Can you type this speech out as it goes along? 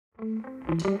Welcome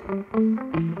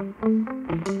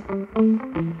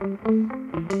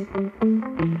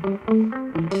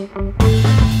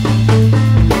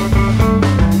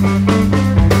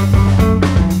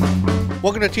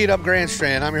to Teed Up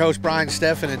Grandstand. I'm your host, Brian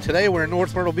Steffen, and today we're in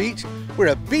North Myrtle Beach. We're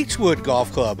at Beachwood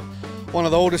Golf Club, one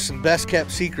of the oldest and best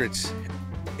kept secrets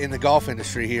in the golf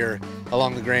industry here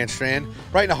along the Grand Strand,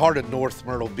 right in the heart of North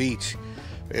Myrtle Beach.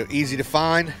 Easy to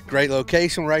find, great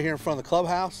location, right here in front of the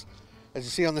clubhouse. As you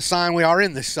see on the sign, we are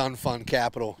in the Sun Fun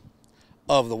capital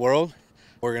of the world.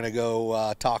 We're going to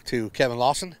go talk to Kevin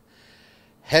Lawson,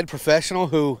 head professional,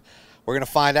 who we're going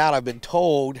to find out, I've been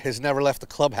told, has never left the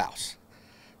clubhouse.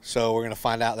 So we're going to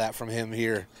find out that from him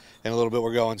here in a little bit.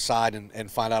 We'll go inside and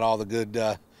find out all the good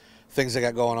things they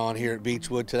got going on here at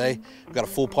Beachwood today. We've got a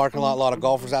full parking lot, a lot of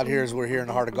golfers out here as we're here in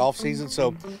the heart of golf season.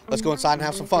 So let's go inside and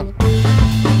have some fun.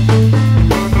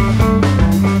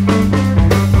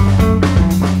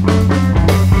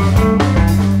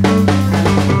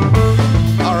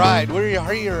 All right, we're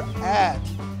here at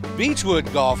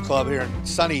Beachwood Golf Club here in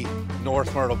sunny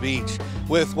North Myrtle Beach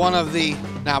with one of the,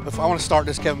 now if I want to start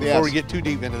this, Kevin, before we get too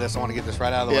deep into this, I want to get this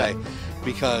right out of the way,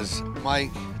 because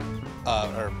Mike,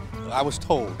 I was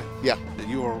told that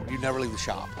you never leave the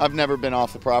shop. I've never been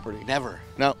off the property. Never?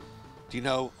 No. Do you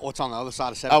know what's on the other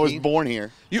side of 17? I was born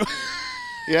here. You?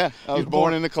 Yeah, I was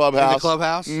born in the clubhouse. In the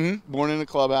clubhouse? Mm-hmm. Born in the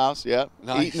clubhouse, yeah.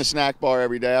 Nice. Eating a snack bar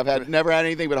every day. I've never had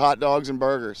anything but hot dogs and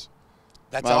burgers.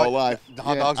 That's my whole life. The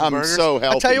hot dogs and burgers. I'm so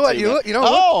healthy. I tell you what, you know.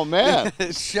 Oh man,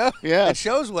 it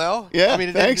shows well. Yeah, I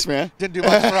mean, thanks, man. Didn't do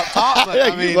much for up top, but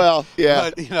I mean, well, yeah.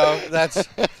 But you know, that's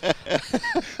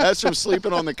that's from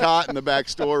sleeping on the cot in the back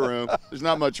storeroom. There's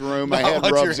not much room. My head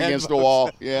rubs against the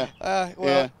wall. Yeah.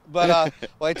 Well,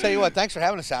 I tell you what. Thanks for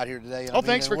having us out here today.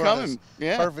 Thanks for coming.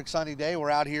 Yeah. Perfect sunny day.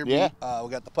 We're out here. Yeah. We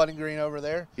got the putting green over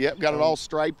there. Yep. Got it all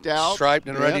striped out. Striped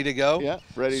and ready to go. Yeah.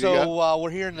 Ready to go. So we're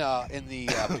here in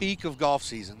the peak of golf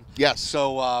season. Yes.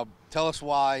 So tell us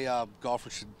why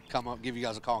golfers should come up, give you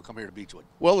guys a call, and come here to Beachwood.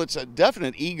 Well, it's a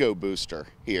definite ego booster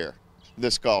here.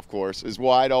 This golf course is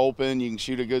wide open. You can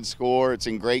shoot a good score. It's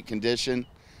in great condition.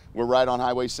 We're right on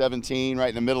Highway 17, right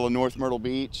in the middle of North Myrtle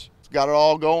Beach. It's got it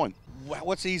all going.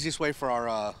 What's the easiest way for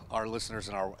our listeners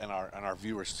and our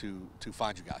viewers to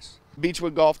find you guys?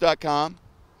 Beachwoodgolf.com.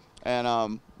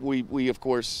 And we of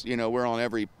course, you know, we're on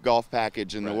every golf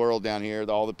package in the world down here.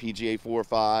 All the PGA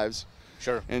 4-5s.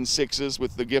 Sure. And 6s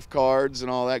with the gift cards and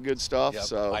all that good stuff. Yep.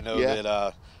 So I know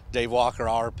that Dave Walker,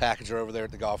 our packager over there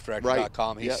at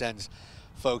thegolfdirector.com, he sends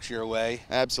folks your way.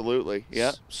 Absolutely.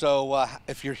 Yeah. So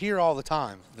if you're here all the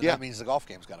time, then that means the golf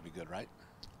game's got to be good, right?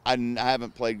 I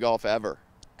haven't played golf ever.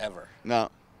 Ever?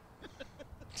 No.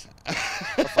 I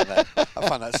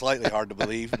find that slightly hard to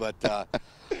believe, but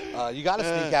you got to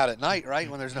sneak out at night, right,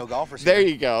 when there's no golfers here. There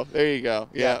you go. There you go.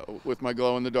 Yeah, with my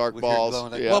glow-in-the-dark balls.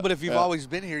 Well, but if you've always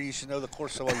been here, you should know the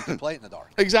course so well you can play it in the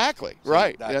dark. Exactly. So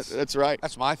right. That's right.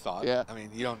 That's my thought. Yeah. I mean,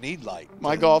 you don't need light.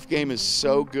 My golf game is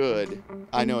so good,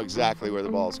 I know exactly where the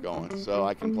ball's going, so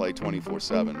I can play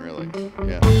 24/7, really.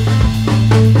 Yeah.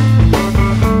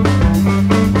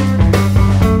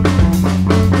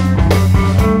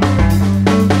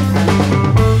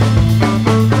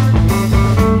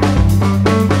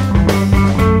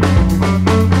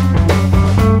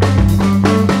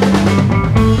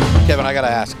 I gotta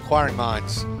ask, inquiring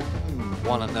minds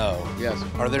want to know,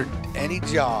 are there any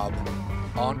job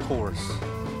on course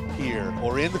here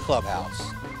or in the clubhouse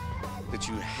that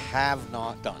you have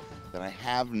not done? That I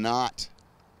have not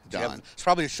done? It's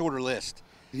probably a shorter list.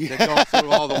 They're going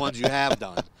through all the ones you have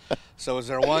done. So is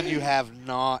there one you have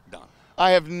not done?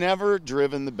 I have never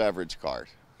driven the beverage cart.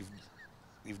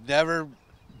 You've never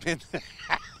been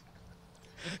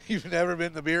you've never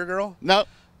been the beer girl? No.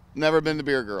 Never been the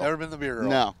beer girl. Never been the beer girl.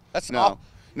 No. That's no.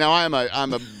 Now I'm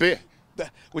a bit.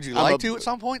 Would you like to at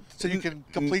some point so you can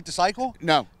complete the cycle?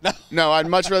 No. No. I'd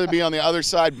much rather be on the other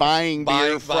side buying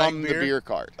beer from the beer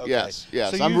cart. Okay. Yes.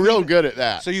 So I'm real good at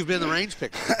that. So you've been the range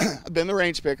picker. I've been the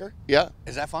range picker. Yeah.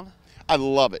 Is that fun? I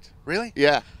love it. Really?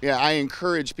 Yeah. Yeah. I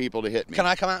encourage people to hit me. Can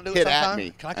I come out and do it sometime? At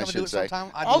me, Can I come and do it sometime?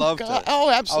 I'd oh, love God. to. Oh,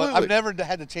 absolutely. I've never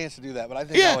had the chance to do that, but I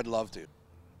think I would love to.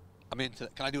 I mean, can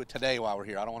I do it today while we're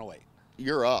here? I don't want to wait.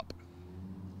 You're up.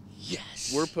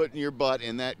 Yes. We're putting your butt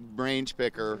in that range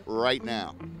picker right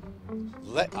now.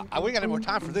 We got any more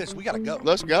time for this. We got to go.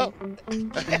 Let's go.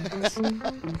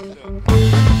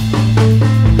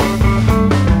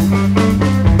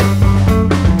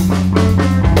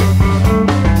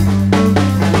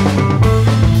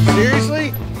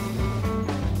 Seriously?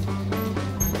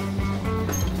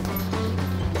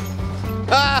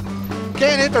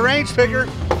 Can't hit the range picker.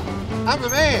 I'm the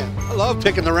man. I love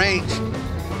picking the range.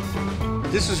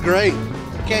 This is great.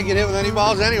 can't get hit with any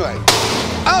balls anyway.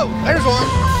 Oh, there's one.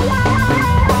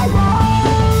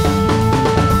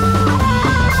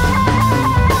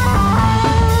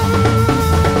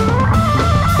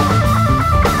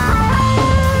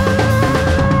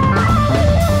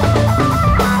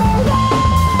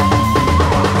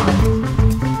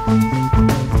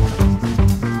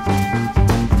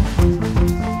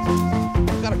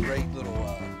 Got a great little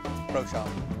pro shop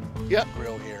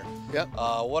grill here. Yep.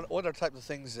 What are types of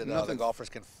things that the golfers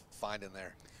can find in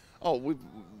there? Oh,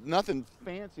 nothing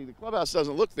fancy. The clubhouse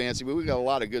doesn't look fancy, but we got a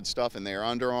lot of good stuff in there.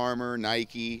 Under Armour,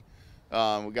 Nike.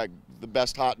 We got the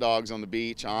best hot dogs on the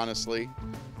beach, honestly.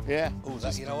 Yeah. Ooh,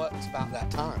 you know what? It's about that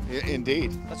time.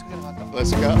 Indeed. Let's go get a hot dog.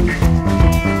 Let's go.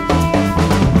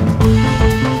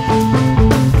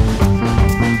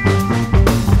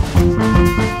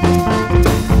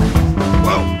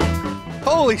 Whoa!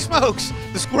 Holy smokes!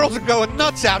 The squirrels are going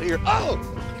nuts out here. Oh!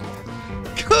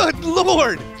 Good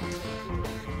Lord!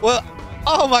 Well,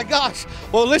 oh my gosh.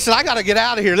 Well, listen, I got to get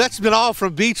out of here. That's been all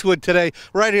from Beachwood today,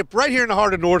 right here in the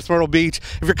heart of North Myrtle Beach.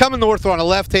 If you're coming north, we're on the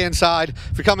left-hand side.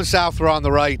 If you're coming south, we're on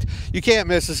the right. You can't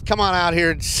miss us. Come on out here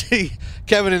and see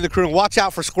Kevin and the crew. And watch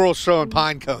out for squirrels throwing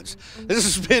pine cones.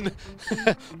 This has been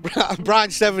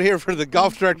Brian Steffen here for the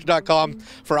golfdirector.com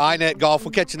for iNet Golf.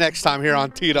 We'll catch you next time here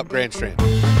on Tee It Up Grand Strand.